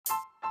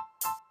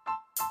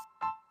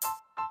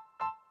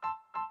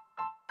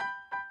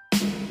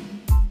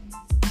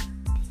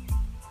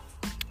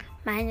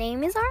My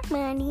name is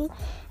Armani,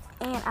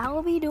 and I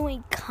will be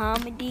doing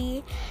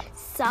comedy.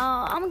 So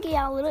I'm gonna give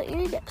y'all a little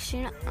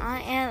introduction.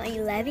 I am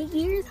 11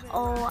 years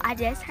old. I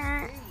just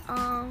turned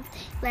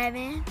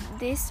 11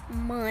 this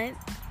month.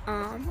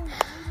 My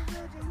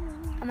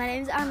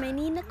name is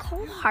Armani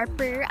Nicole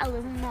Harper. I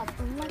live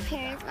with my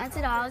parents, my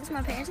two dogs.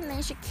 My parents' name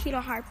is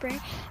Shakita Harper,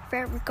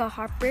 Frederica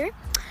Harper,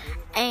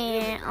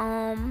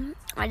 and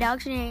my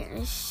dog's name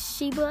is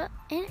Sheba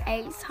and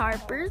Ace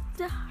Harper,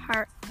 the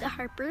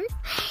Harpers.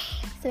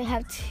 So we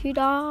have 2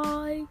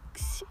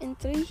 dogs and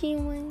 3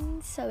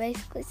 humans. So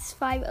basically it's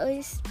 5 of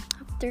us.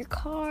 Have 3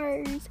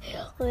 cars.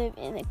 Live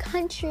in the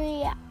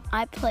country.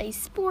 I play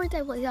sports.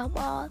 I play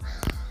softball.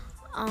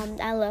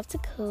 I love to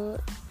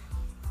cook.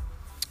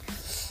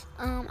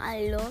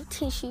 I love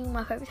tissue.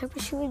 My favorite type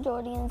of shoe is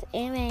Jordans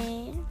and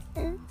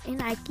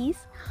Nikes.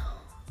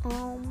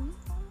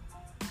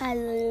 I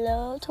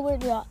love to wear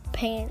drop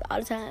pants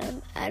all the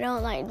time. I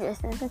don't like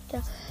dresses and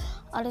stuff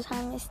all the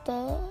time and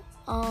stuff.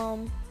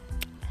 I'm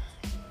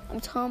a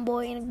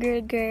tomboy and a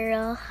good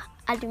girl.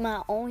 I do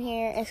my own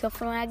hair except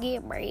for when I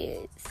get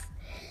braids.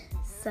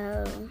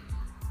 So,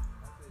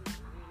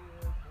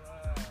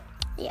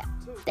 yeah.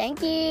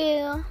 Thank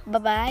you.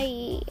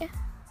 Bye-bye.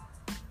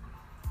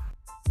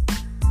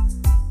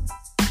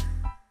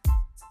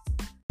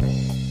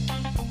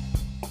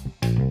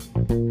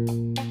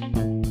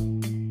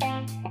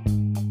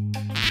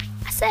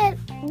 I said,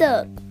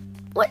 look,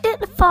 what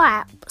did the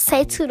flag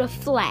say to the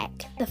flag?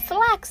 The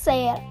flag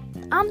said,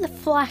 I'm the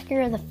flag,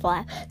 you're the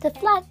flag. The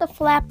flag, the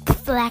flap, the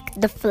flag,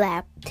 the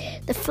flap.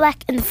 The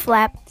flag and the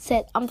flap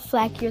said, I'm the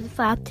flag, you're the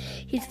flap.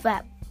 He's the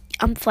flap,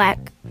 I'm the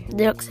flag.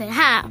 The duck said,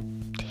 how?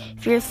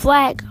 If you're the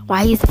flag,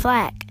 why he's the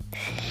flag?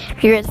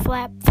 If you're the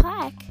flap,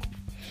 flag,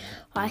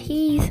 why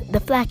he's the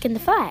flag and the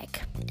flag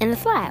and the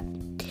flap.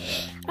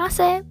 And I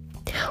said,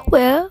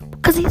 well,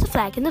 because he's the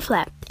flag and the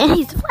flap and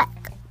he's the flag.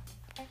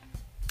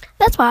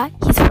 That's why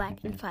he's the flag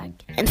and the flag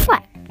and the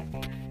flag.